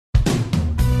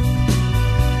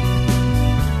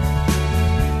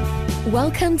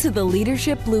Welcome to the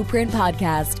Leadership Blueprint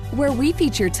Podcast, where we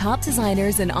feature top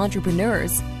designers and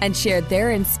entrepreneurs and share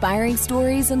their inspiring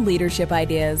stories and leadership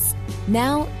ideas.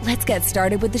 Now, let's get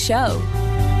started with the show.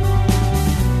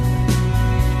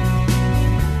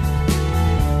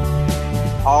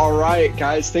 All right,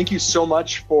 guys, thank you so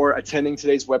much for attending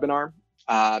today's webinar.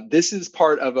 This is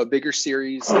part of a bigger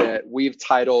series that we've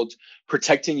titled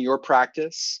Protecting Your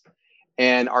Practice.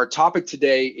 And our topic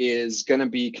today is going to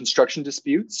be construction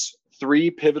disputes,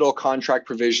 3 pivotal contract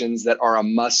provisions that are a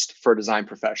must for design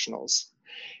professionals.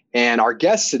 And our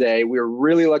guest today, we're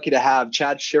really lucky to have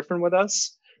Chad Shifrin with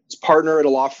us. He's partner at a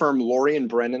law firm, Laurie and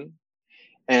Brennan.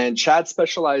 And Chad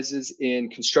specializes in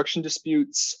construction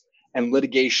disputes and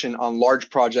litigation on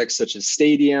large projects such as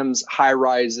stadiums, high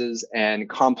rises, and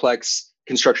complex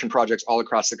construction projects all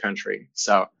across the country.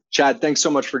 So Chad, thanks so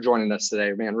much for joining us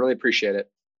today, man. Really appreciate it.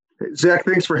 Zach,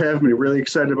 thanks for having me. Really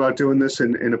excited about doing this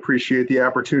and appreciate the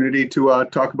opportunity to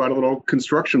talk about a little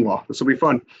construction law. This will be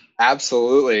fun.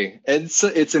 Absolutely.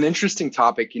 It's an interesting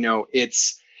topic. You know,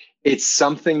 it's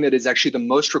something that is actually the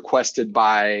most requested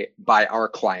by our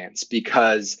clients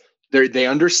because they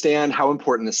understand how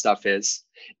important this stuff is.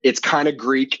 It's kind of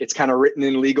Greek. It's kind of written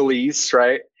in legalese,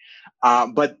 right?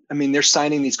 But I mean, they're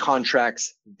signing these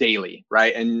contracts daily,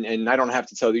 right? And I don't have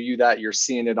to tell you that. You're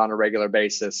seeing it on a regular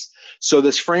basis. So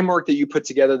this framework that you put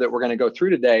together that we're going to go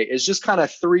through today is just kind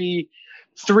of three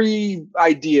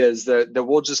ideas that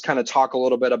we'll just kind of talk a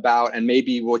little bit about, and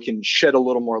maybe we can shed a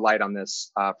little more light on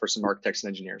this for some architects and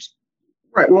engineers.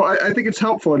 Right. Well, I think it's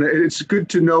helpful, and it's good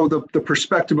to know the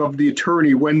perspective of the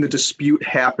attorney when the dispute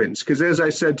happens. Because as I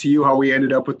said to you, how we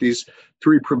ended up with these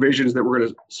 3 provisions that we're going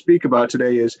to speak about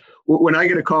today is when I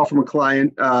get a call from a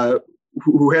client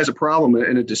who has a problem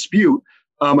in a dispute,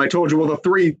 I told you, well,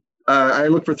 I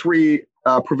look for 3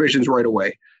 provisions right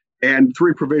away. And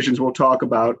 3 provisions we'll talk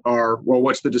about are, well,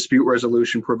 what's the dispute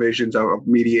resolution provisions of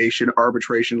mediation,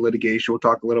 arbitration, litigation. We'll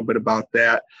talk a little bit about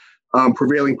that.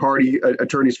 Prevailing party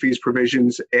attorney's fees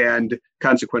provisions and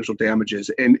consequential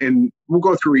damages. And we'll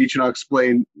go through each and I'll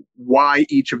explain why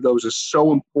each of those is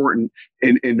so important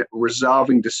in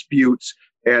resolving disputes.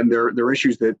 And they're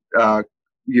issues that,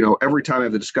 every time I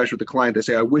have the discussion with the client, they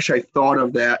say, I wish I thought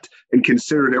of that and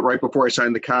considered it right before I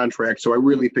signed the contract. So I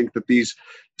really think that these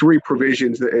 3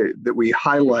 provisions that we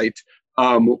highlight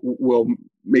will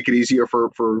make it easier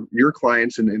for your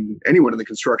clients and anyone in the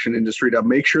construction industry to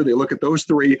make sure they look at those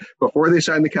 3 before they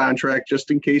sign the contract,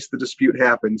 just in case the dispute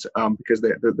happens, because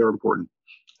they're important.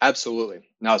 Absolutely.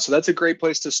 No, so that's a great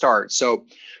place to start. So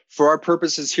for our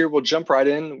purposes here, we'll jump right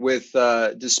in with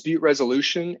dispute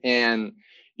resolution. And,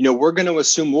 we're going to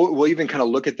assume we'll even kind of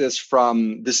look at this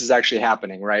from this is actually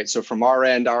happening, right? So from our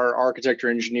end, our architect or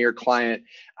engineer client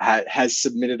has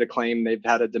submitted a claim. They've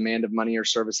had a demand of money or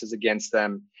services against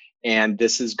them. And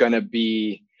this is going to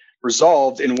be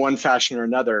resolved in one fashion or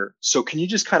another. So can you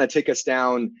just kind of take us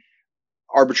down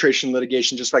arbitration,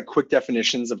 litigation, just like quick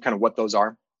definitions of kind of what those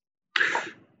are?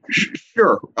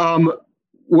 Sure.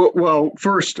 Well,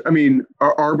 first, I mean,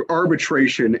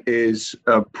 arbitration is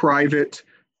private,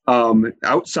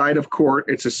 outside of court.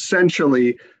 It's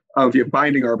essentially if you have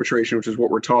binding arbitration, which is what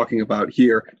we're talking about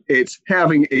here. It's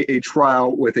having a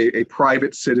trial with a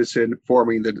private citizen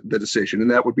forming the decision, and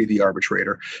that would be the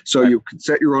arbitrator. So you can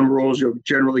set your own rules. You'll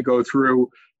generally go through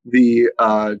you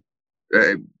can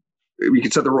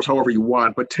set the rules however you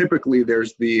want, but typically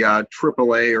there's the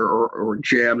AAA or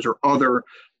JAMS or other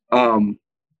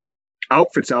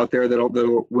outfits out there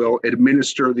that will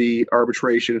administer the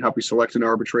arbitration and help you select an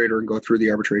arbitrator and go through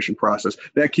the arbitration process.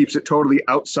 That keeps it totally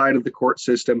outside of the court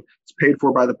system. It's paid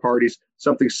for by the parties,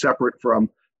 something separate from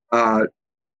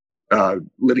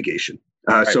litigation.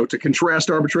 Right. So to contrast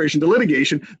arbitration to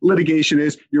litigation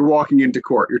is you're walking into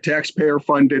court. Your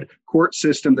taxpayer-funded court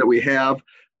system that we have,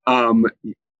 throughout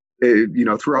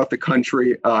the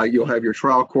country, you'll have your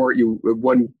trial court.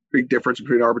 One big difference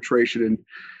between arbitration and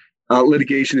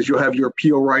litigation is you'll have your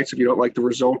appeal rights. If you don't like the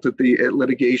result at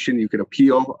litigation, you can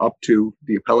appeal up to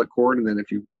the appellate court. And then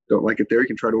if you don't like it there, you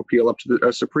can try to appeal up to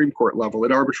the Supreme Court level.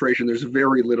 At arbitration, there's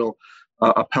very little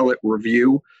appellate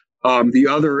review. The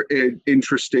other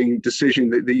interesting decision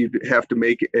that you'd have to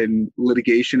make in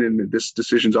litigation, and this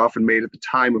decision is often made at the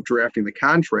time of drafting the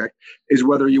contract, is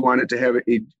whether you want to have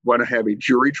a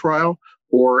jury trial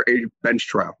or a bench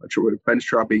trial. A bench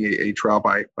trial being a trial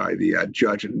by the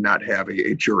judge and not have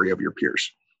a jury of your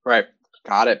peers. Right.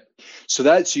 Got it. So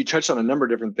you touched on a number of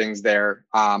different things there.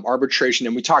 Arbitration,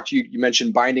 and you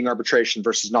mentioned binding arbitration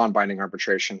versus non-binding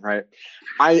arbitration, right?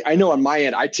 I know on my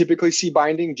end, I typically see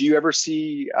binding. Do you ever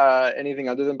see anything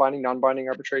other than binding, non-binding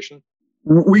arbitration?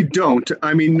 We don't.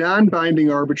 I mean,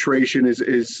 non-binding arbitration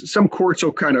is some courts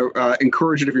will kind of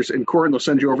encourage it. If you're in court, and they'll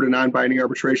send you over to non-binding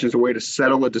arbitration as a way to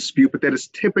settle a dispute, but that is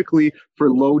typically for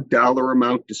low dollar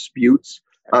amount disputes.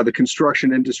 The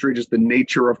construction industry, just the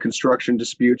nature of construction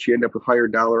disputes, you end up with higher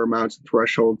dollar amounts and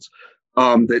thresholds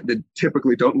that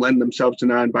typically don't lend themselves to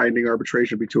non-binding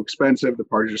arbitration. It'd be too expensive. The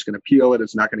party's just going to appeal it.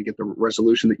 It's not going to get the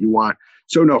resolution that you want.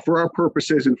 So no, for our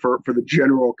purposes and for the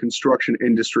general construction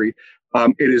industry,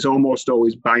 it is almost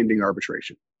always binding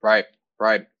arbitration. Right,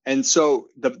 right. And so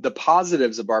the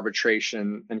positives of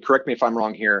arbitration, and correct me if I'm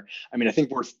wrong here, I mean, I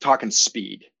think we're talking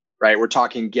speed, right? We're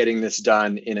talking getting this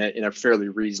done in a fairly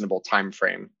reasonable time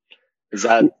frame. Is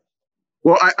that?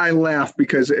 Well, I laugh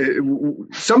because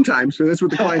sometimes that's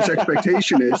what the client's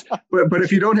expectation is. But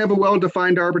if you don't have a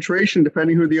well-defined arbitration,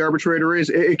 depending who the arbitrator is,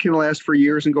 it can last for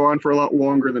years and go on for a lot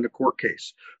longer than a court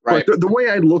case. Right. But the way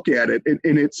I look at it, and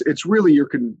it's really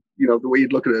the way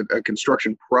you'd look at a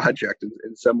construction project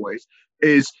in some ways,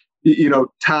 is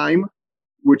time,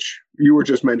 which you were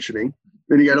just mentioning.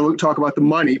 Then you got to talk about the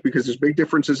money, because there's big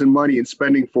differences in money and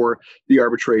spending for the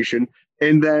arbitration.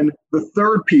 And then the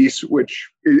third piece, which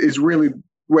is really the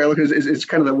way I look at it, is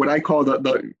kind of what I call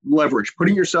the leverage,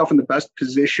 putting yourself in the best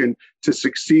position to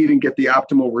succeed and get the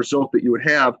optimal result that you would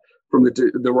have from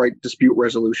the right dispute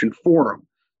resolution forum.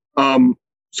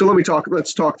 So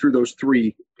let's talk through those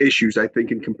three issues, I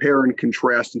think, and compare and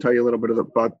contrast and tell you a little bit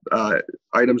about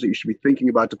items that you should be thinking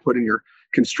about to put in your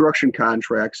construction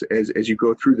contracts as you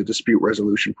go through the dispute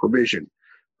resolution provision.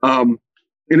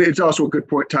 And it's also a good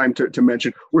time to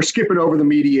mention, we're skipping over the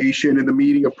mediation and the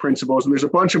meeting of principles, and there's a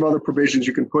bunch of other provisions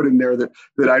you can put in there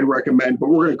that I'd recommend, but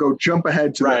we're going to jump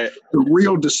ahead to the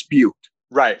real dispute.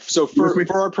 Right. So for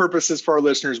our purposes, for our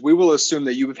listeners, we will assume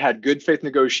that you have had good faith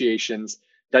negotiations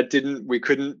we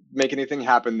couldn't make anything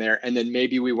happen there. And then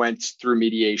maybe we went through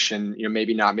mediation,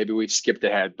 maybe not, maybe we've skipped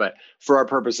ahead, but for our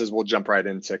purposes, we'll jump right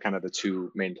into kind of the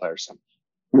two main players.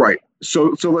 Right.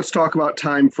 So let's talk about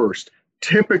time first.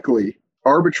 Typically,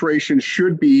 arbitration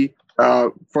should be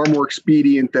far more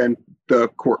expedient than the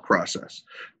court process.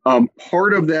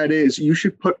 Part of that is you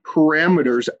should put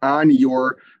parameters on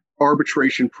your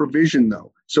arbitration provision,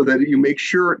 though, so that you make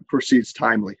sure it proceeds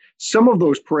timely. Some of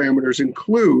those parameters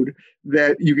include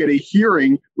that you get a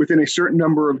hearing within a certain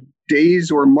number of days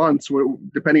or months,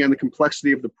 depending on the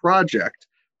complexity of the project,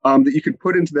 that you can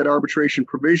put into that arbitration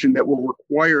provision that will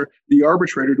require the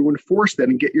arbitrator to enforce that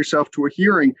and get yourself to a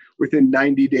hearing within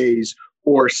 90 days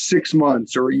or 6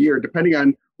 months or a year, depending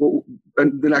on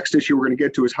the next issue we're going to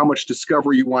get to is how much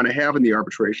discovery you want to have in the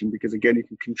arbitration, because again, you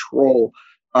can control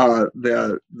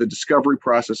the discovery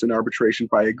process in arbitration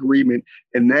by agreement,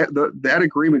 and that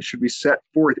agreement should be set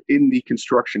forth in the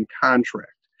construction contract.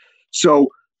 So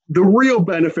the real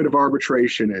benefit of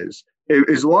arbitration is,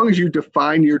 as long as you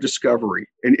define your discovery,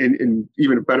 and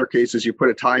even in better cases, you put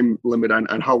a time limit on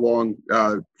how long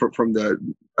from the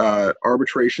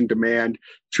arbitration demand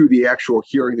to the actual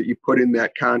hearing that you put in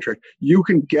that contract, you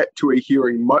can get to a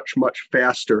hearing much, much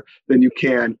faster than you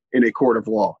can in a court of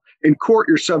law. In court,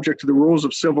 you're subject to the rules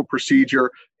of civil procedure,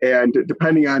 and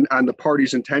depending on the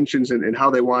parties' intentions and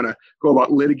how they want to go about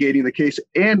litigating the case,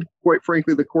 and quite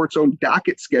frankly, the court's own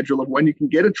docket schedule of when you can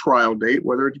get a trial date,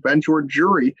 whether it's bench or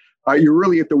jury, you're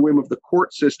really at the whim of the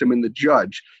court system and the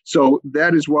judge. So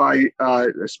that is why,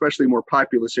 especially more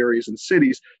populous areas and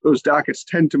cities, those dockets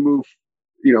tend to move,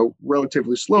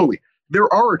 relatively slowly.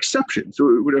 There are exceptions. So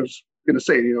what I was going to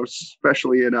say,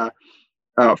 especially in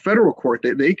federal court,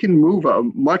 they can move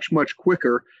much, much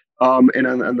quicker. And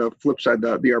on the flip side,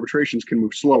 the arbitrations can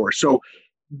move slower. So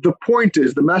the point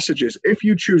is, the message is, if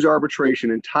you choose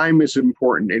arbitration, and time is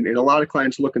important, and a lot of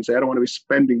clients look and say, I don't want to be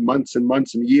spending months and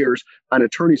months and years on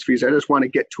attorney's fees, I just want to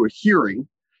get to a hearing,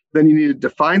 then you need to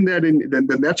define that, then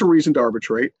that's a reason to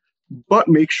arbitrate, but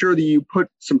make sure that you put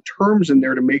some terms in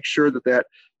there to make sure that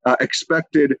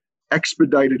expected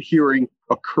expedited hearing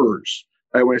occurs.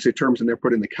 When I say terms in there,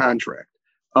 put in the contract.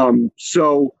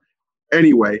 So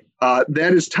anyway,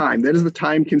 that is time. That is the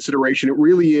time consideration. It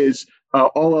really is,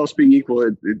 all else being equal,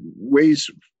 it weighs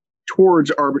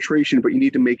towards arbitration, but you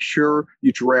need to make sure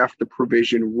you draft the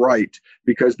provision right,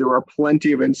 because there are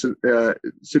plenty of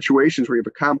situations where you have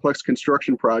a complex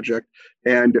construction project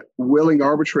and willing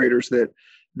arbitrators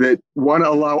that want to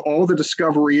allow all the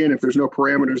discovery in if there's no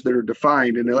parameters that are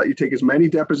defined, and they let you take as many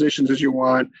depositions as you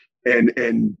want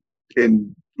and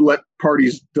let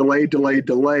parties delay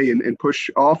and push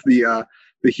off the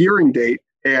hearing date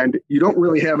and you don't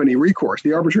really have any recourse.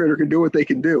 The arbitrator can do what they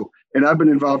can do. And I've been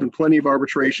involved in plenty of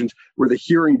arbitrations where the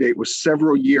hearing date was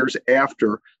several years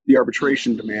after the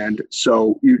arbitration demand.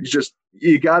 So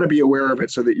you got to be aware of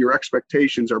it so that your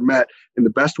expectations are met. And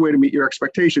the best way to meet your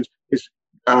expectations is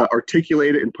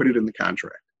articulate it and put it in the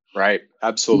contract. Right.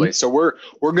 Absolutely. Mm-hmm. So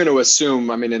we're going to assume,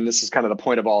 I mean, and this is kind of the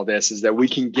point of all this, is that we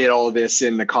can get all this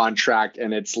in the contract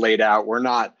and it's laid out. We're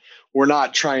not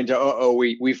trying to,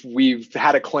 we've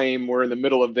had a claim, we're in the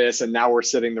middle of this, and now we're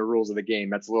setting the rules of the game.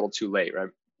 That's a little too late, right?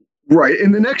 Right.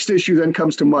 And the next issue then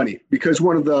comes to money, because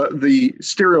one of the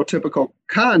stereotypical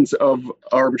cons of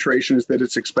arbitration is that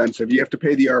it's expensive. You have to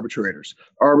pay the arbitrators.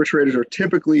 Arbitrators are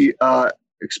typically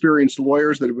experienced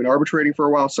lawyers that have been arbitrating for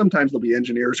a while. Sometimes they'll be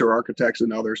engineers or architects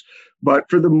and others. But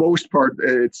for the most part,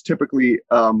 it's typically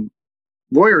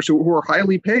lawyers who are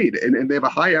highly paid, and they have a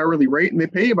high hourly rate, and they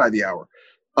pay you by the hour.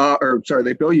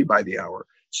 They bill you by the hour.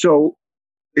 So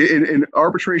in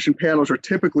arbitration, panels are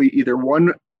typically either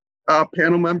one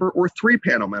panel member or three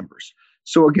panel members.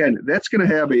 So again, that's going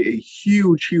to have a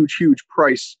huge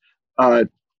price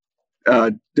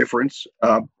difference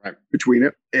between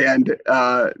it. And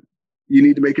you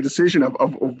need to make a decision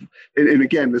and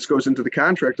again, this goes into the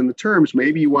contract and the terms.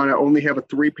 Maybe you want to only have a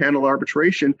 3-panel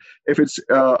arbitration if it's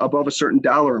above a certain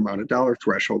dollar amount, a dollar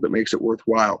threshold that makes it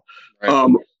worthwhile.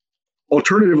 Right.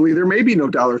 Alternatively, there may be no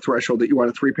dollar threshold that you want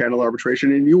a 3-panel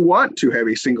arbitration and you want to have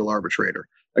a single arbitrator.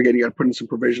 Again, you got to put in some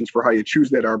provisions for how you choose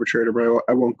that arbitrator, but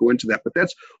I won't go into that. But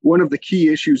that's one of the key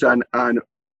issues on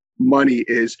money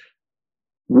is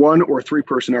 1 or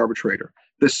 3-person arbitrator.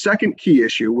 The second key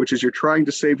issue, which is you're trying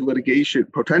to save litigation,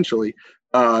 potentially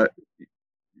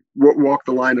walk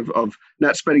the line of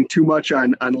not spending too much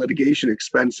on litigation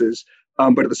expenses,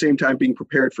 but at the same time being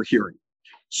prepared for hearing.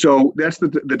 So that's the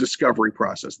discovery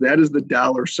process. That is the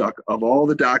dollar suck of all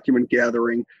the document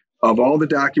gathering, of all the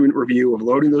document review, of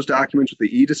loading those documents with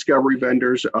the e-discovery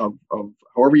vendors, of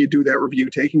however you do that review,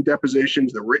 taking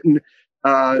depositions, the written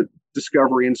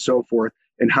discovery, and so forth,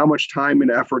 and how much time and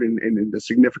effort and the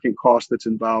significant cost that's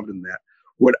involved in that.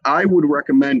 What I would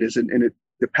recommend is, and it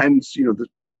depends,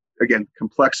 again,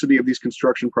 complexity of these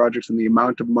construction projects and the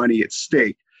amount of money at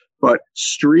stake, but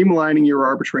streamlining your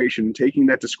arbitration and taking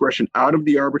that discretion out of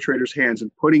the arbitrator's hands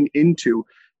and putting into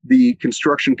the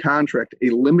construction contract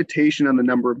a limitation on the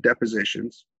number of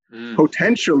depositions,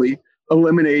 potentially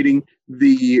eliminating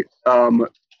the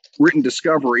written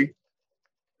discovery.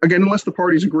 Again, unless the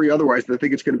parties agree otherwise, I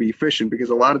think it's going to be efficient, because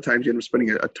a lot of times you end up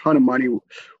spending a ton of money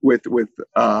with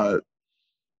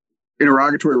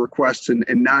interrogatory requests and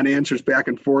non-answers back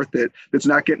and forth that's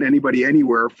not getting anybody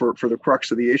anywhere for the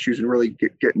crux of the issues and really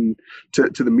getting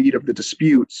to the meat of the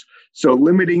disputes. So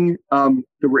limiting the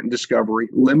written discovery,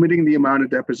 limiting the amount of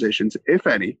depositions, if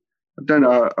any. I've done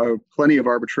plenty of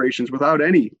arbitrations without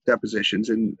any depositions,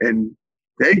 and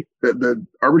the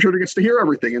arbitrator gets to hear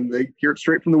everything, and they hear it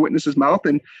straight from the witness's mouth.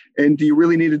 And do you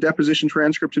really need a deposition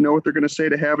transcript to know what they're going to say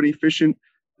to have an efficient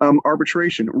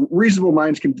arbitration? Reasonable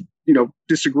minds can,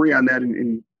 disagree on that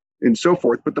and so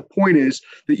forth. But the point is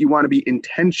that you want to be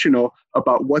intentional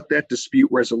about what that dispute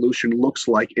resolution looks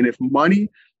like. And if money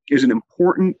is an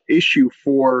important issue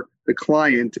for the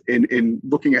client in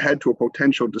looking ahead to a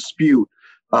potential dispute,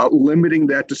 limiting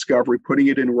that discovery, putting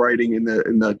it in writing in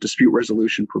the dispute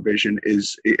resolution provision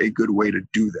is a good way to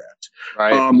do that.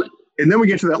 Right. And then we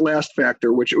get to that last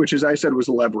factor, which as I said, was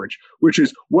leverage, which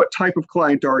is what type of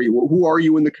client are you? Who are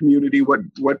you in the community? What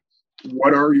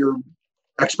are your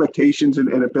expectations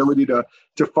and ability to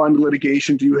fund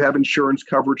litigation? Do you have insurance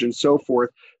coverage and so forth?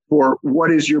 For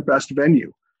what is your best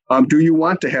venue? Do you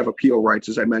want to have appeal rights,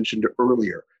 as I mentioned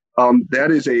earlier? That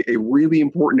is a really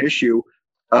important issue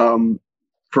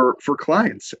for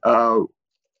clients.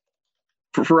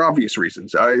 For obvious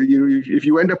reasons. If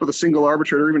you end up with a single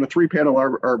arbitrator, even a 3-panel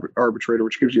arbitrator,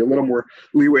 which gives you a little more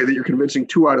leeway that you're convincing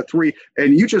 2 out of 3,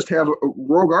 and you just have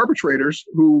rogue arbitrators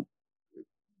who,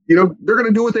 they're going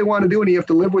to do what they want to do, and you have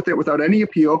to live with it without any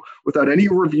appeal, without any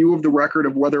review of the record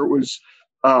of whether it was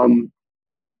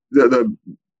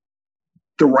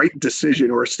the right decision,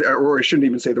 or I shouldn't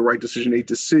even say the right decision, a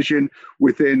decision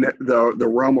within the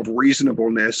realm of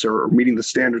reasonableness or meeting the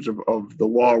standards of the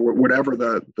law, whatever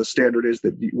the standard is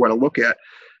that you want to look at.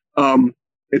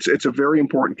 It's a very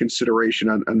important consideration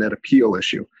on that appeal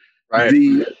issue. Right.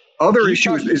 The other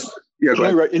issue is... Yeah, Can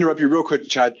I interrupt you real quick,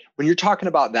 Chad? When you're talking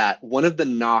about that, one of the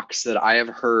knocks that I have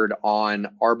heard on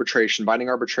arbitration, binding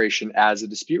arbitration as a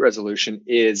dispute resolution,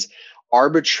 is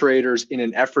arbitrators, in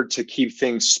an effort to keep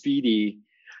things speedy,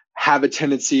 have a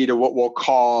tendency to what we'll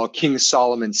call King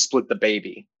Solomon split the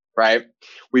baby, right?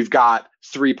 We've got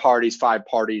 3 parties, 5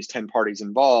 parties, 10 parties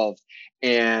involved.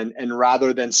 And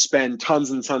rather than spend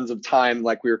tons and tons of time,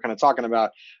 like we were kind of talking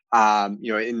about,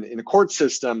 in the court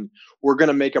system, we're going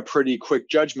to make a pretty quick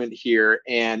judgment here.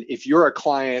 And if you're a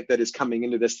client that is coming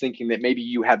into this thinking that maybe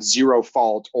you have zero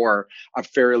fault or a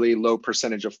fairly low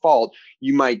percentage of fault,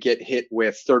 you might get hit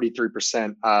with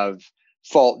 33% of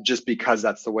fault just because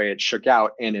that's the way it shook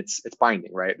out, and it's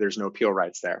binding, right? There's no appeal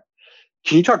rights there.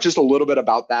 Can you talk just a little bit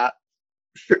about that?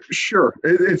 Sure.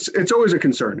 It's always a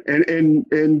concern,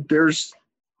 and there's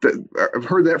I've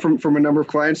heard that from a number of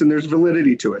clients, and there's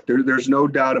validity to it. There's no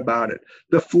doubt about it.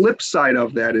 The flip side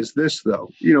of that is this, though.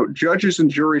 Judges and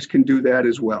juries can do that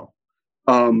as well.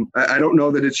 I don't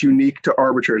know that it's unique to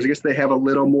arbitrators. I guess they have a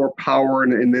little more power,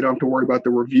 and they don't have to worry about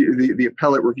the review, the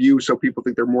appellate review. So people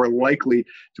think they're more likely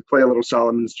to play a little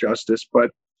Solomon's justice. But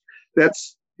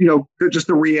that's just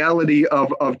the reality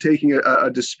of taking a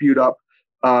dispute up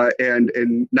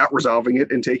and not resolving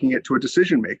it and taking it to a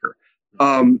decision maker.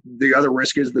 The other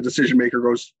risk is the decision maker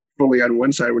goes fully on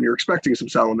one side when you're expecting some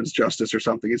Solomon's justice or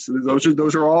something.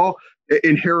 Those are all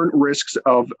inherent risks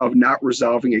of not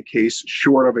resolving a case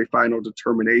short of a final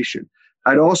determination.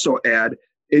 I'd also add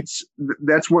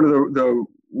that's one of the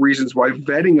reasons why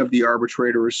vetting of the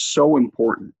arbitrator is so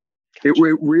important. It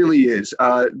really is.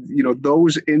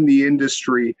 Those in the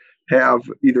industry have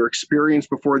either experience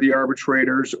before the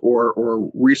arbitrators or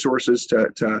resources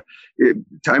to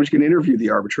times you can interview the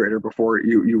arbitrator before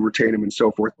you retain them and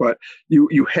so forth. But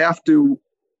you have to,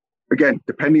 again,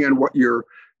 depending on what your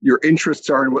interests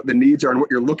are and what the needs are and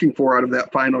what you're looking for out of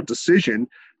that final decision,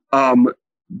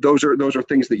 those are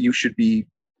things that you should be,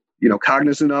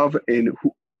 cognizant of, and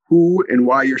who and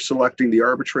why you're selecting the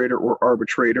arbitrator or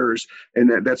arbitrators,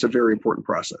 and that's a very important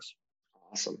process.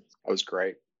 Awesome. That was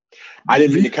great. I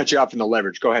didn't mean to cut you off in the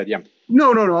leverage. Go ahead. Yeah.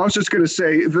 No. I was just going to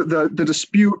say the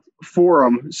dispute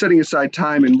forum, setting aside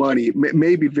time and money,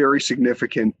 may be very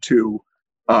significant to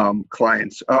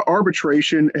clients.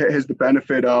 Arbitration has the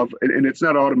benefit of, and it's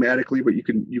not automatically, but you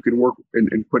can work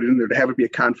and put it in there to have it be a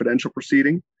confidential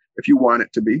proceeding if you want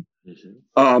it to be.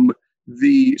 Mm-hmm.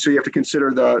 So you have to consider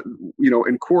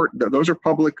in court, those are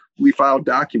publicly filed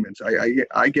documents.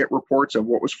 I get reports of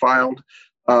what was filed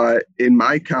in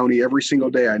my county every single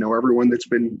day. I know everyone that's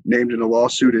been named in a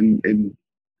lawsuit in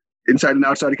inside and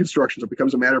outside of construction. So it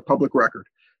becomes a matter of public record.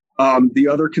 The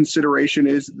other consideration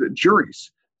is the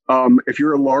juries. If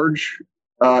you're a large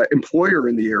employer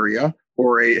in the area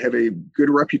or have a good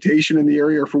reputation in the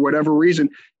area, or for whatever reason,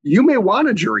 you may want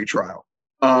a jury trial.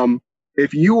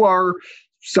 If you are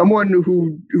someone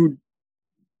who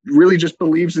really just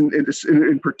believes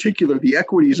in particular the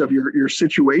equities of your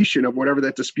situation of whatever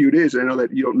that dispute is. And I know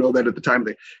that you don't know that at the time of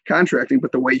the contracting,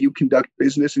 but the way you conduct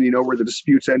business and where the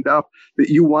disputes end up, that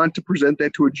you want to present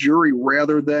that to a jury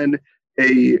rather than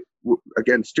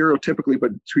again, stereotypically,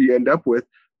 but it's who you end up with,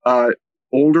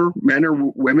 older men or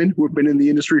women who have been in the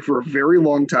industry for a very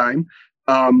long time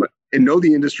and know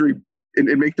the industry and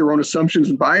make their own assumptions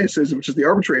and biases, which is the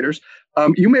arbitrators.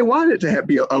 You may want it to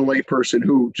be a lay person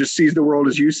who just sees the world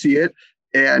as you see it,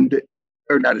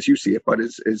 or not as you see it, but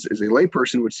as a lay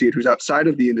person would see it, who's outside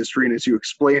of the industry. And as you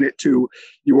explain it to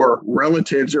your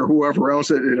relatives or whoever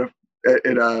else at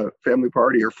a family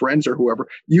party or friends or whoever,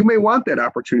 you may want that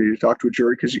opportunity to talk to a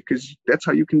jury because that's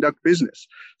how you conduct business.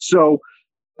 So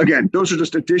again, those are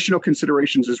just additional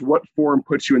considerations as what forum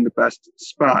puts you in the best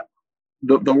spot.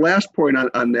 The last point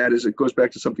on that is it goes back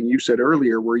to something you said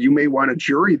earlier, where you may want a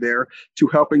jury there to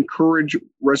help encourage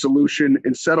resolution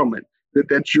and settlement.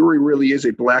 That jury really is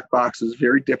a black box. It's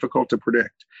very difficult to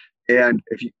predict. And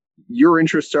if your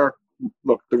interests are,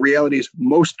 look, the reality is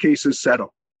most cases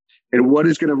settle. And what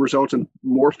is going to result in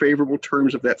more favorable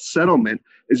terms of that settlement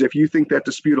is if you think that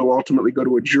dispute will ultimately go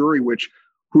to a jury, which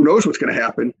who knows what's going to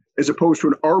happen, as opposed to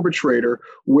an arbitrator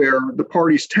where the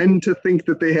parties tend to think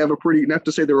that they have not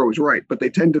to say they're always right, but they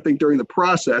tend to think during the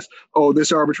process, oh,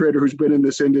 this arbitrator who's been in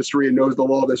this industry and knows the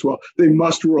law this well, they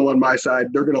must rule on my side.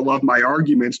 They're going to love my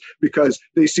arguments because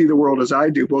they see the world as I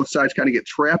do. Both sides kind of get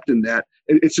trapped in that.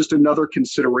 It's just another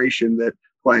consideration that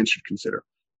clients should consider.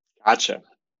 Gotcha.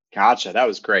 That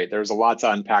was great. There was a lot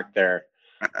to unpack there.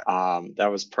 That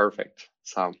was perfect.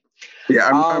 So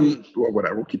yeah,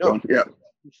 whatever. We'll keep going. Yeah.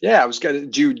 Yeah, I was gonna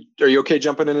are you okay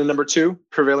jumping into number 2,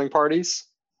 prevailing parties?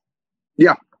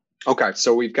 Yeah. Okay,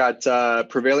 so we've got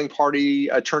prevailing party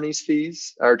attorney's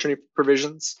fees or attorney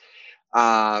provisions,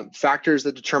 factors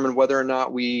that determine whether or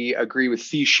not we agree with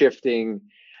fee shifting,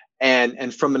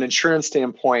 and from an insurance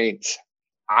standpoint,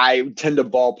 I tend to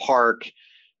ballpark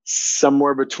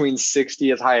somewhere between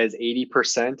 60 as high as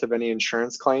 80% of any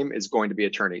insurance claim is going to be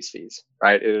attorney's fees,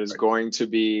 right? It is going to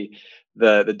be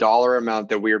the dollar amount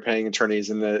that we are paying attorneys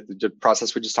and the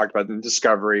process we just talked about in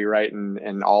discovery, right?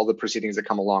 And all the proceedings that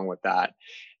come along with that.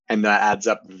 And that adds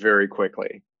up very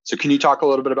quickly. So can you talk a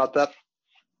little bit about that?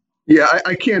 Yeah,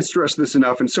 I can't stress this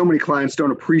enough. And so many clients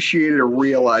don't appreciate it or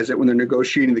realize it when they're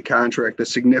negotiating the contract, the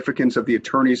significance of the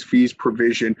attorney's fees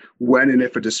provision when and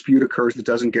if a dispute occurs that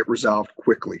doesn't get resolved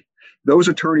quickly. Those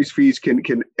attorney's fees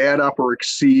can add up or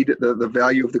exceed the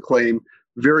value of the claim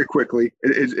very quickly.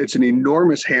 It's an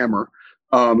enormous hammer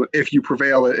if you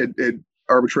prevail at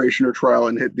arbitration or trial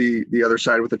and hit the other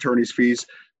side with attorney's fees,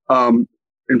 in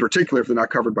particular if they're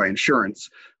not covered by insurance.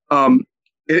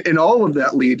 And all of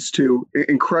that leads to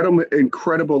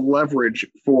incredible leverage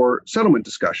for settlement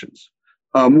discussions,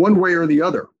 one way or the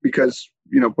other, because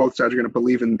both sides are going to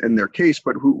believe in their case,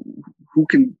 but who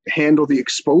can handle the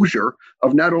exposure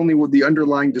of not only with the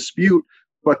underlying dispute,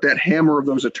 but that hammer of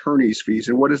those attorney's fees,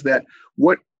 and what does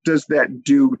that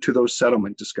do to those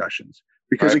settlement discussions?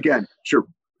 Because again, sure,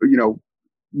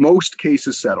 most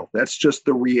cases settle. That's just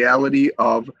the reality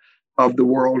of the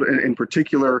world, and in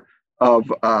particular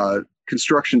of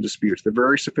construction disputes. They're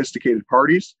very sophisticated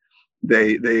parties.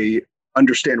 They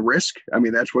understand risk. I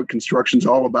mean, that's what construction's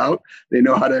all about. They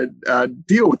know how to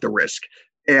deal with the risk.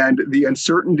 And the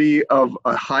uncertainty of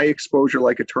a high exposure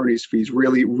like attorney's fees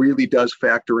really, really does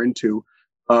factor into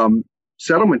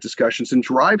settlement discussions and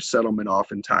drive settlement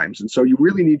oftentimes. And so you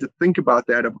really need to think about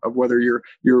that of whether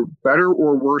you're better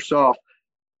or worse off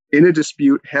in a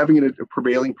dispute having a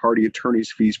prevailing party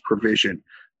attorney's fees provision.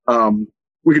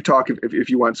 We could talk if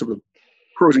you want some of the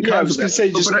pros and cons. Yeah, I was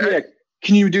going to say,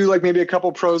 can you do like maybe a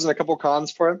couple pros and a couple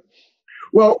cons for it?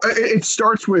 Well, it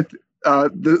starts with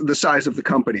the size of the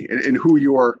company and who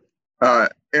your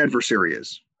adversary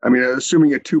is. I mean,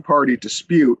 assuming a two-party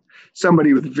dispute,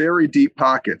 somebody with very deep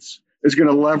pockets is going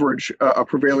to leverage a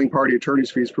prevailing party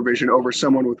attorney's fees provision over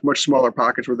someone with much smaller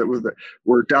pockets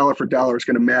where dollar for dollar is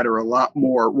going to matter a lot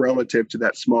more relative to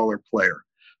that smaller player.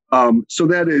 So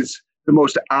that is the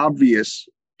most obvious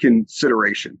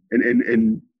consideration.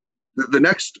 And the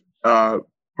next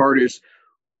part is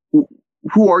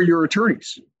who are your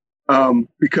attorneys?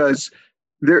 Because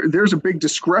there's a big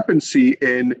discrepancy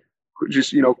in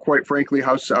just, quite frankly,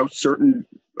 how certain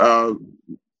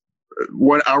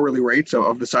what hourly rates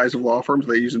of the size of law firms.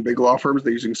 They're using big law firms,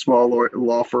 they're using small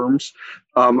law firms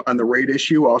on the rate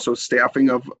issue, also staffing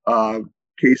of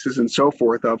cases and so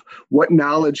forth, of what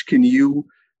knowledge can you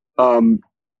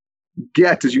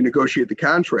get as you negotiate the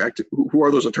contract. Who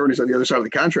are those attorneys on the other side of the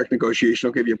contract negotiation?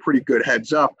 I'll give you a pretty good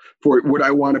heads up for would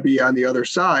I want to be on the other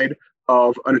side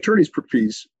of an attorney's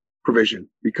fees provision,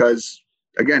 because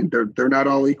again, they're not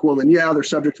all equal, and yeah, they're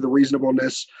subject to the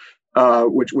reasonableness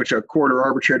which a court or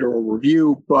arbitrator will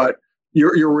review, but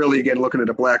you're really again looking at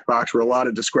a black box where a lot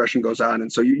of discretion goes on,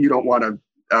 and so you don't want to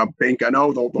bank on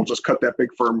they'll just cut that big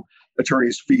firm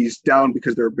attorney's fees down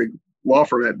because they're a big law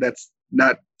firm. That's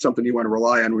not something you want to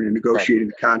rely on when you're negotiating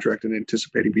the contract and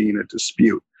anticipating being in a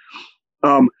dispute.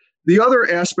 The other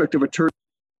aspect of attorney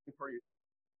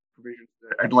provisions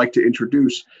that I'd like to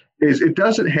introduce is it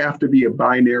doesn't have to be a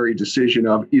binary decision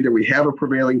of either we have a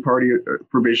prevailing party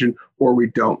provision or we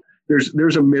don't.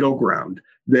 There's a middle ground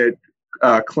that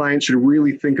clients should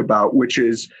really think about, which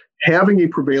is having a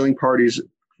prevailing party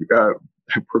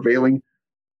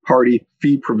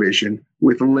fee provision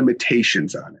with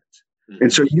limitations on it.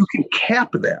 And so you can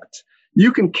cap that.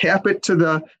 You can cap it to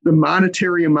the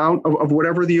monetary amount of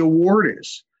whatever the award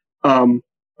is.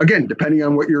 Again, depending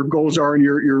on what your goals are in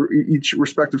your each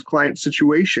respective client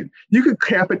situation, you could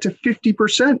cap it to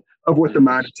 50% of what the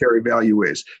monetary value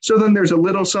is. So then there's a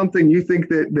little something you think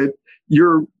that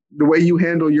the way you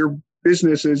handle your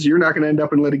business is you're not going to end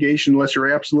up in litigation unless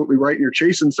you're absolutely right and you're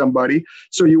chasing somebody.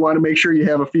 So you want to make sure you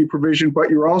have a fee provision,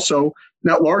 but you're also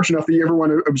not large enough that you ever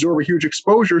want to absorb a huge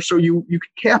exposure. So you can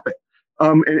cap it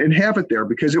and have it there,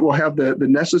 because it will have the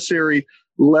necessary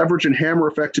leverage and hammer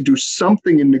effect to do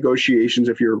something in negotiations.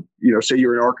 If you're, say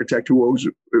you're an architect who's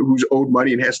owed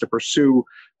money and has to pursue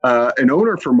an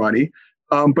owner for money,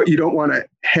 but you don't want to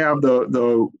have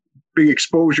the big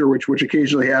exposure, which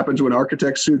occasionally happens when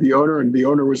architects sue the owner and the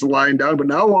owner was lying down, but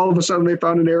now all of a sudden they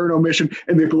found an error and omission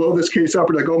and they blow this case up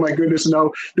and like, oh my goodness, and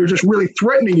now they're just really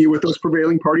threatening you with those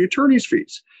prevailing party attorney's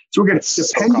fees. So again,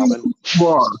 depending on who you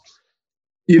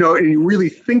are, and you really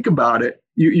think about it,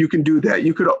 you can do that.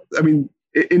 You could,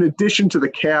 in addition to the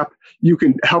cap, you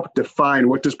can help define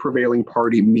what does prevailing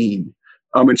party mean.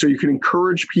 And so you can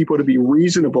encourage people to be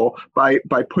reasonable by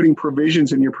putting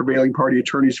provisions in your prevailing party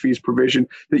attorney's fees provision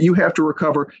that you have to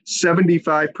recover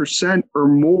 75% or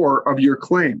more of your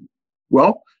claim.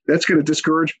 Well, that's going to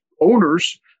discourage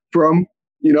owners from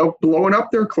blowing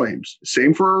up their claims.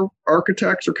 Same for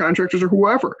architects or contractors or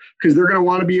whoever, because they're going to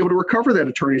want to be able to recover that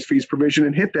attorney's fees provision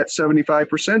and hit that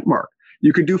 75% mark.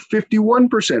 You could do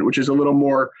 51%, which is a little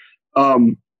more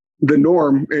the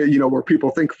norm, where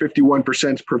people think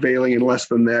 51% is prevailing and less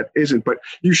than that isn't. But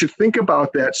you should think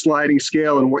about that sliding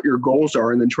scale and what your goals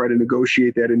are, and then try to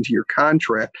negotiate that into your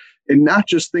contract, and not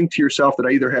just think to yourself that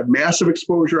I either have massive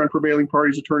exposure on prevailing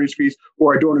parties' attorney's fees,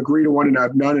 or I don't agree to one and I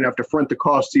have none and have to front the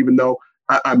costs, even though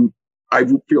I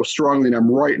feel strongly and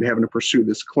I'm right in having to pursue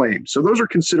this claim. So those are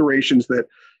considerations that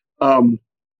a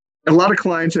lot of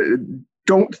clients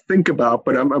don't think about,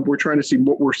 but we're trying to see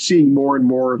what we're seeing more and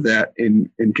more of that in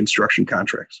construction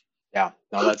contracts. Yeah,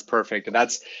 no, that's perfect. And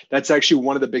that's actually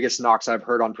one of the biggest knocks I've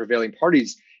heard on prevailing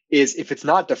parties is if it's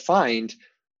not defined,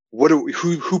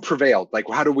 who prevailed? Like,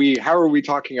 how are we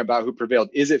talking about who prevailed?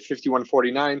 Is it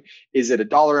 5149? Is it a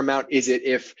dollar amount? Is it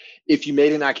if you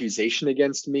made an accusation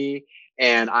against me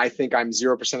and I think I'm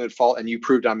 0% at fault and you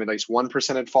proved I'm at least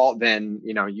 1% at fault, then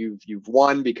you've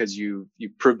won because you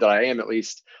proved that I am at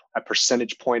least a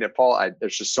percentage point at fault.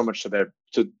 There's just so much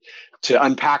to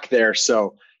unpack there.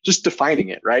 So just defining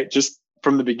it, right? Just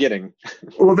from the beginning.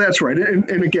 Well, that's right.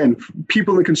 And again,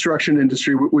 people in the construction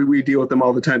industry, we deal with them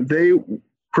all the time. They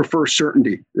prefer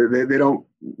certainty. They don't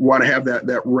want to have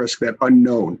that risk, that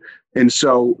unknown. And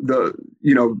so to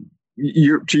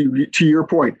your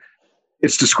point,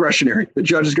 it's discretionary. The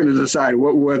judge is going to decide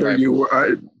whether right. you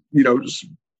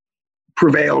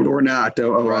prevailed or not,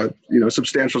 right.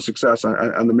 Substantial success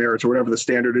on the merits or whatever the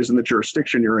standard is in the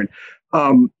jurisdiction you're in.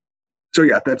 So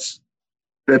yeah, that's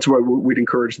what we'd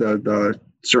encourage, the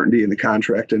certainty in the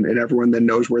contract, and everyone then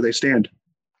knows where they stand.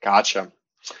 Gotcha.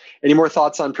 Any more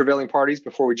thoughts on prevailing parties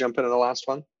before we jump into the last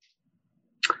one?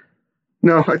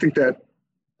 No, I think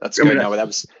that's good.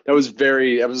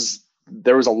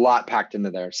 There was a lot packed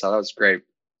into there, so that was great.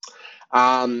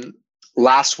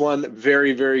 Last one,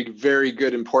 very, very, very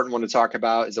good, important one to talk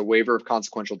about is a waiver of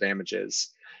consequential damages.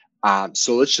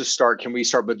 So let's just start. Can we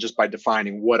start just by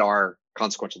defining what are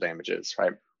consequential damages,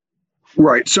 right?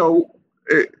 Right. So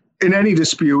in any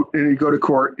dispute, and you go to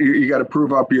court, you got to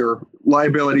prove up your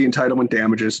liability entitlement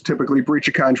damages. Typically, breach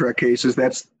of contract cases,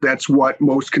 that's what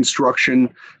most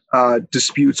construction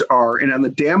disputes are. And on the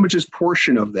damages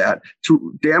portion of that,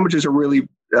 damages are really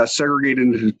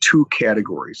segregated into two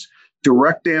categories: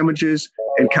 direct damages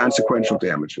and consequential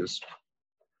damages.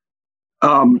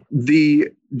 The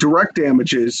direct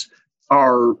damages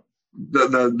are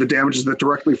the damages that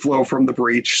directly flow from the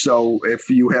breach. So if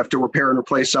you have to repair and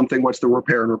replace something, what's the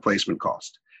repair and replacement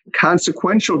cost?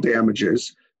 Consequential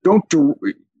damages they're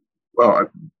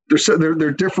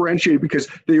differentiated because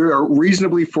they are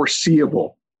reasonably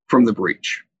foreseeable from the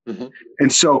breach. Mm-hmm.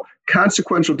 And so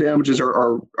consequential damages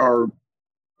are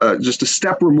just a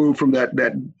step removed from that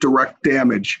direct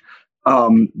damage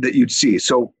that you'd see.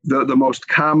 So the most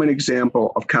common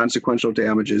example of consequential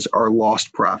damages are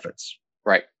lost profits.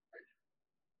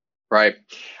 Right.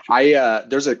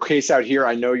 There's a case out here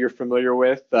I know you're familiar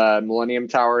with, Millennium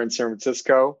Tower in San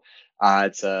Francisco.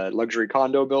 It's a luxury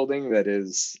condo building that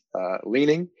is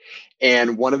leaning.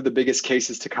 And one of the biggest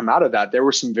cases to come out of that, there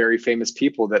were some very famous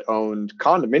people that owned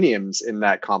condominiums in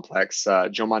that complex.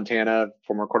 Joe Montana,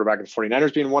 former quarterback of the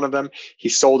 49ers, being one of them. He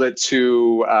sold it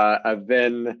to a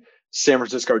then San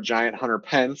Francisco Giant, Hunter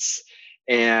Pence.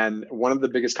 And one of the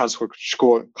biggest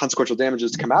consequential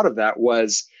damages to come out of that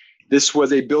was, this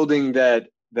was a building that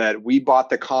we bought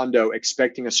the condo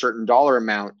expecting a certain dollar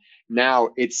amount.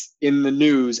 Now it's in the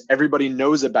news. Everybody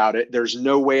knows about it. There's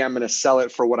no way I'm going to sell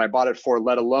it for what I bought it for,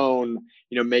 let alone,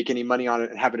 make any money on it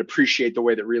and have it appreciate the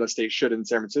way that real estate should in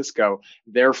San Francisco.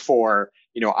 Therefore,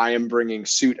 I am bringing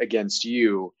suit against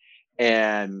you.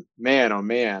 And man, oh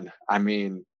man, I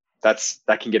mean, that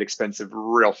can get expensive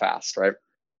real fast, right?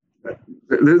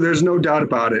 There's no doubt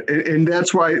about it. And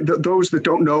that's why those that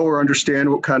don't know or understand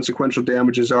what consequential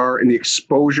damages are and the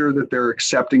exposure that they're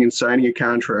accepting and signing a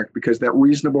contract, because that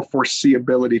reasonable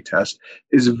foreseeability test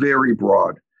is very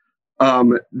broad.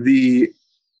 The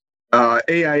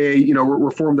AIA,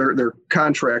 reformed their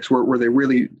contracts where they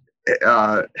really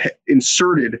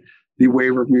inserted the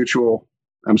waiver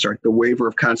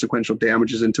of consequential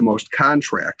damages into most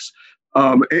contracts.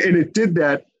 And it did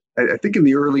that, I think, in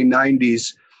the early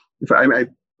 90s. I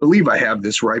believe I have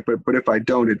this right, but if I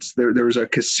don't, there's a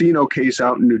casino case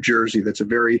out in New Jersey that's a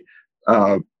very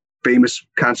famous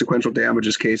consequential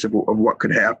damages case of what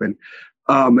could happen.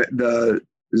 If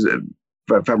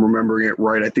I'm remembering it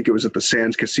right, I think it was at the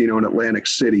Sands Casino in Atlantic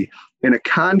City, and a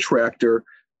contractor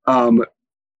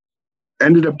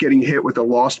ended up getting hit with a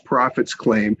lost profits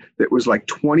claim that was like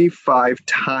 25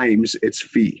 times its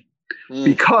fee.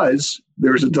 because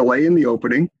there's a delay in the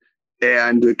opening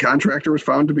and the contractor was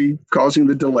found to be causing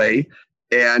the delay,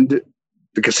 and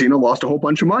the casino lost a whole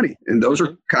bunch of money. And those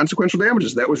are consequential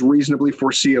damages. That was reasonably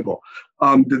foreseeable.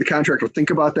 Did the contractor think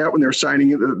about that when they were signing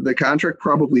the contract?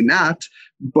 Probably not.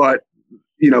 But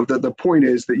the point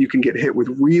is that you can get hit with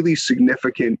really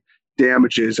significant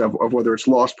damages of whether it's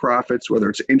lost profits, whether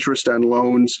it's interest on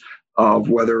loans, of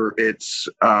whether it's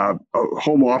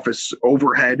home office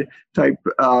overhead type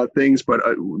things. But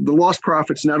the lost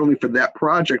profits, not only for that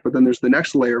project, but then there's the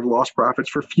next layer of lost profits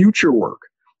for future work.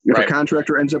 If a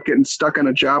contractor ends up getting stuck on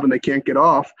a job and they can't get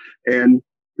off, and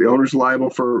the owner's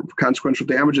liable for consequential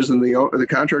damages, and the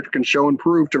contractor can show and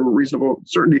prove to a reasonable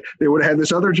certainty they would have had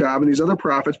this other job and these other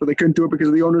profits, but they couldn't do it because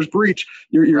of the owner's breach,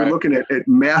 you're looking at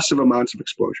massive amounts of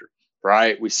exposure.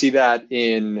 Right. We see that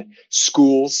in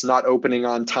schools not opening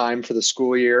on time for the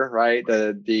school year, right?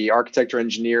 The architect or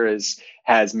engineer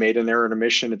has made an error in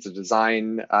omission. It's a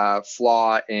design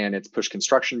flaw, and it's pushed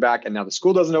construction back. And now the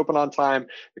school doesn't open on time.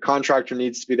 The contractor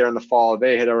needs to be there in the fall.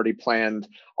 They had already planned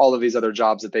all of these other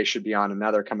jobs that they should be on, and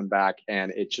now they're coming back,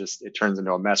 and it turns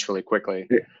into a mess really quickly.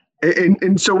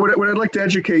 And so what I'd like to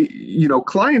educate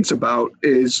clients about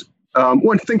is,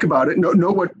 one, think about it,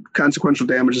 know what consequential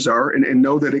damages are, and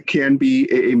know that it can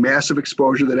be a massive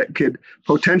exposure, that it could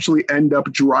potentially end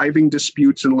up driving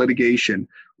disputes and litigation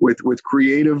with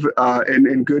creative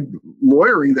and good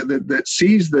lawyering that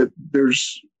sees that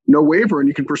there's no waiver and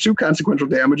you can pursue consequential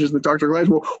damages, and the doctor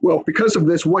realizes, well, because of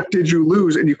this, what did you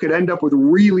lose? And you could end up with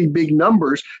really big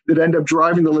numbers that end up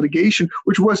driving the litigation,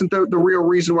 which wasn't the real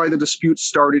reason why the dispute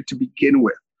started to begin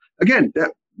with. Again,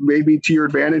 that may be to your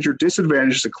advantage or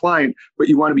disadvantage as a client, but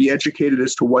you want to be educated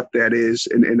as to what that is,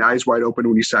 and eyes wide open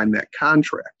when you sign that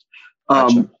contract.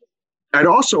 Gotcha. I'd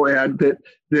also add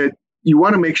that you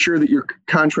want to make sure that your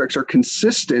contracts are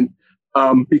consistent,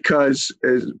 because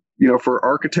for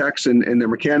architects and their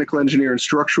mechanical engineer and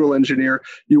structural engineer,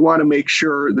 you want to make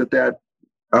sure that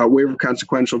waiver of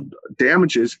consequential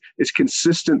damages is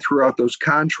consistent throughout those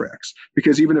contracts.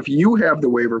 Because even if you have the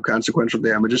waiver of consequential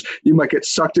damages, you might get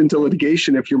sucked into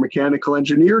litigation if your mechanical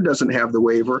engineer doesn't have the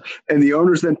waiver, and the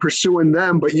owner's then pursuing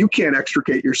them, but you can't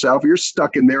extricate yourself. You're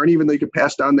stuck in there. And even though you could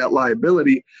pass down that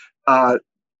liability,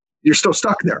 you're still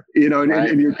stuck there,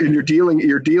 and you're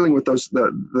dealing with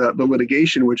the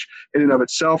litigation, which in and of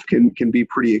itself can be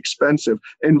pretty expensive,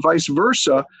 and vice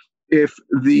versa. If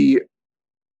the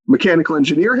mechanical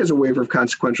engineer has a waiver of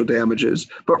consequential damages,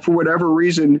 but for whatever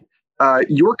reason,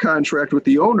 your contract with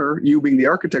the owner, you being the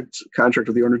architect's contract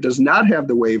with the owner, does not have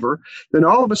the waiver, then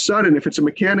all of a sudden, if it's a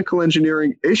mechanical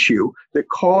engineering issue that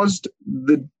caused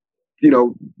the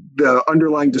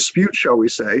underlying dispute, shall we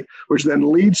say, which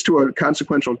then leads to a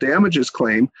consequential damages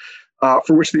claim,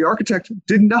 for which the architect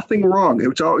did nothing wrong.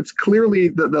 It's clearly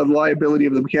the liability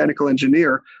of the mechanical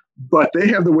engineer, but they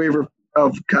have the waiver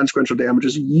of consequential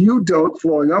damages. You don't,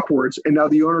 flowing upwards, and now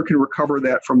the owner can recover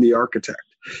that from the architect.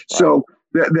 Wow. So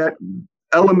that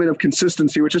element of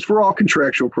consistency, which is for all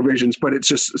contractual provisions, but it's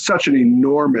just such an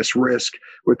enormous risk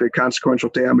with the consequential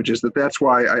damages that's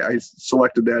why I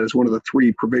selected that as one of the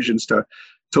three provisions to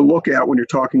look at when you're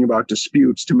talking about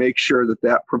disputes, to make sure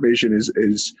that provision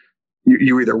is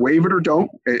you either waive it or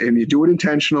don't, and you do it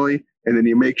intentionally, and then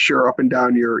you make sure up and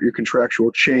down your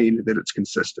contractual chain that it's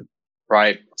consistent.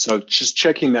 Right. So just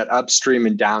checking that upstream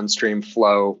and downstream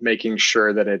flow, making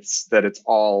sure that it's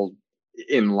all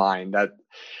in line. That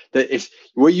if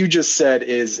what you just said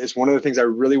is one of the things I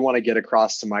really want to get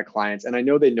across to my clients, and I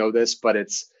know they know this, but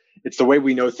it's the way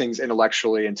we know things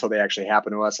intellectually until they actually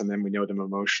happen to us, and then we know them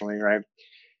emotionally, right?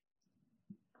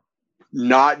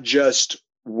 Not just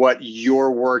what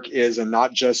your work is, and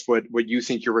not just what you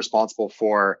think you're responsible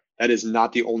for. That is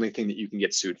not the only thing that you can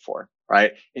get sued for,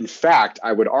 right? In fact,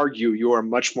 I would argue you are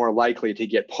much more likely to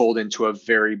get pulled into a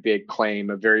very big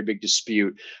claim, a very big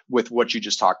dispute with what you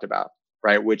just talked about,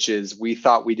 right? Which is, we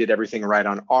thought we did everything right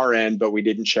on our end, but we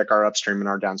didn't check our upstream and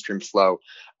our downstream flow.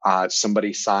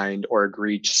 Somebody signed or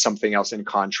agreed to something else in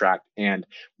contract, and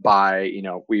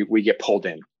we get pulled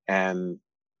in. And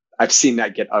I've seen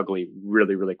that get ugly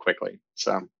really, really quickly.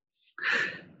 So.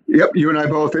 Yep, you and I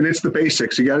both, and it's the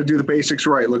basics. You got to do the basics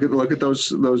right. Look at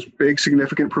those big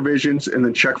significant provisions, and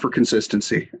then check for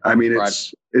consistency. I mean,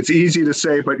 it's easy to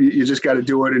say, but you just got to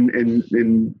do it.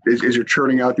 And as you're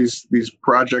churning out these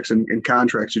projects and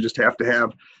contracts, you just have to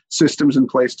have systems in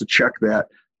place to check that,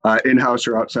 in-house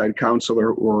or outside counsel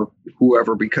or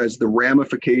whoever, because the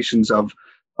ramifications of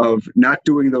not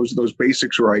doing those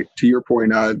basics right, to your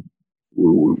point,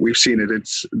 we've seen it.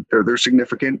 They're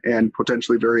significant and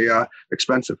potentially very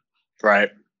expensive.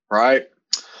 Right.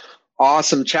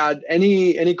 Awesome, Chad.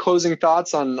 Any closing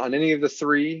thoughts on any of the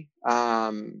three?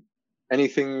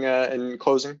 Anything in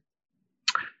closing?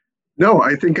 No,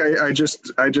 I think I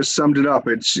just summed it up.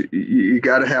 It's you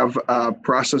got to have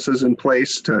processes in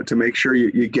place to make sure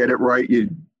you get it right. You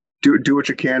do what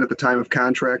you can at the time of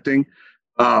contracting.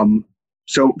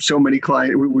 So many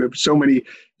clients, we have so many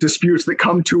disputes that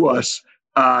come to us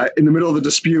in the middle of the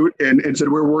dispute and said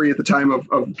we're worried at the time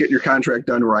of getting your contract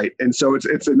done right. And so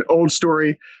it's an old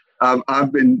story.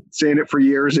 I've been saying it for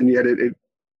years, and yet it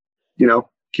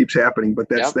keeps happening. But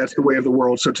that's the way of the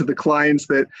world. So to the clients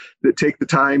that take the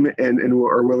time and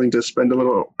are willing to spend a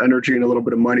little energy and a little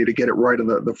bit of money to get it right on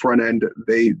the front end,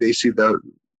 they see the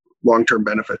long-term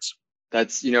benefits.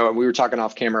 That's, we were talking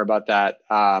off camera about that.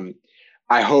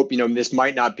 I hope, this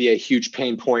might not be a huge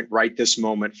pain point right this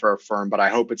moment for a firm, but I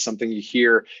hope it's something you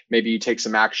hear, maybe you take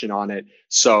some action on it.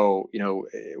 So,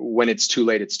 when it's too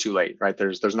late, it's too late, right?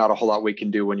 There's not a whole lot we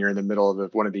can do when you're in the middle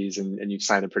of one of these and you've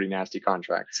signed a pretty nasty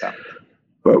contract. So,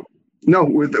 but no,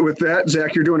 with that,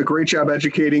 Zach, you're doing a great job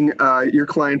educating your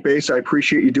client base. I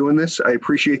appreciate you doing this. I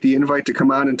appreciate the invite to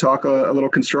come on and talk a little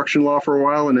construction law for a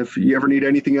while. And if you ever need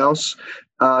anything else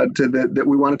that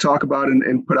we want to talk about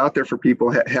and put out there for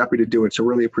people, happy to do it. So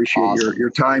really appreciate awesome. your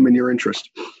time and your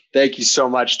interest. Thank you so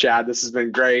much, Chad. This has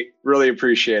been great. Really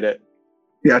appreciate it.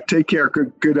 Yeah, take care.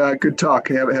 Good talk.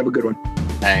 Have a good one.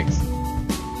 Thanks.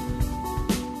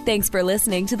 Thanks for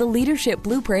listening to the Leadership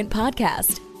Blueprint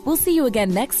podcast. We'll see you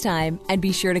again next time, and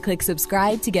be sure to click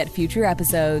subscribe to get future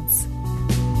episodes.